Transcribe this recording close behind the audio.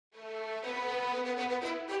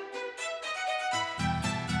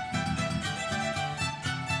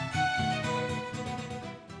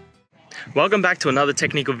Welcome back to another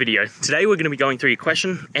technical video. Today we're going to be going through your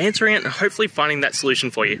question, answering it, and hopefully finding that solution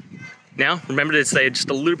for you. Now, remember to stay just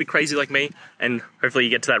a little bit crazy like me, and hopefully you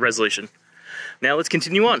get to that resolution. Now let's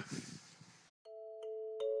continue on.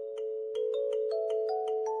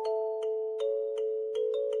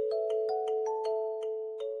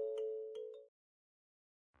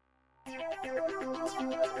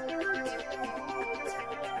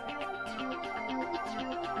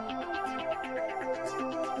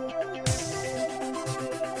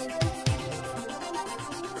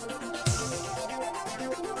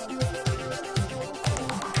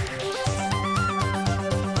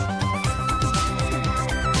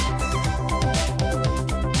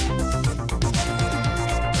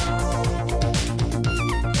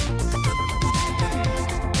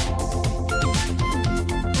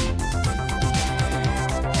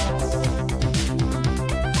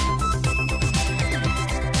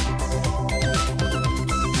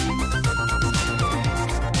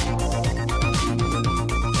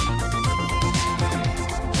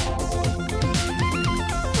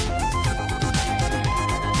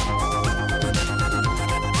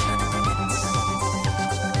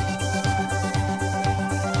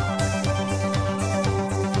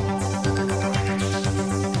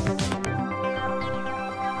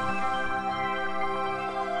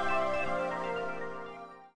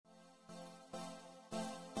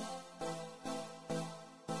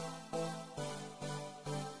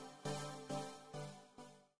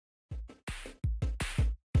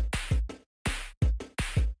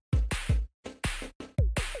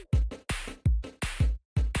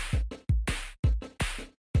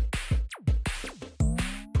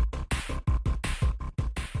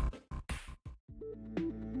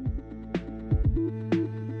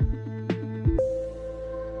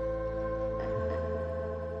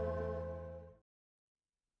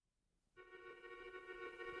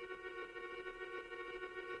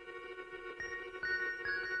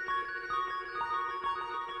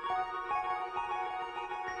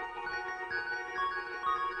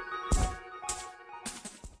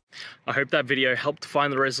 I hope that video helped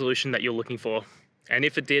find the resolution that you're looking for. And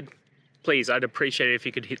if it did, please, I'd appreciate it if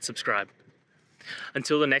you could hit subscribe.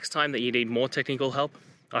 Until the next time that you need more technical help,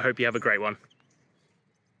 I hope you have a great one.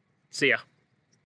 See ya.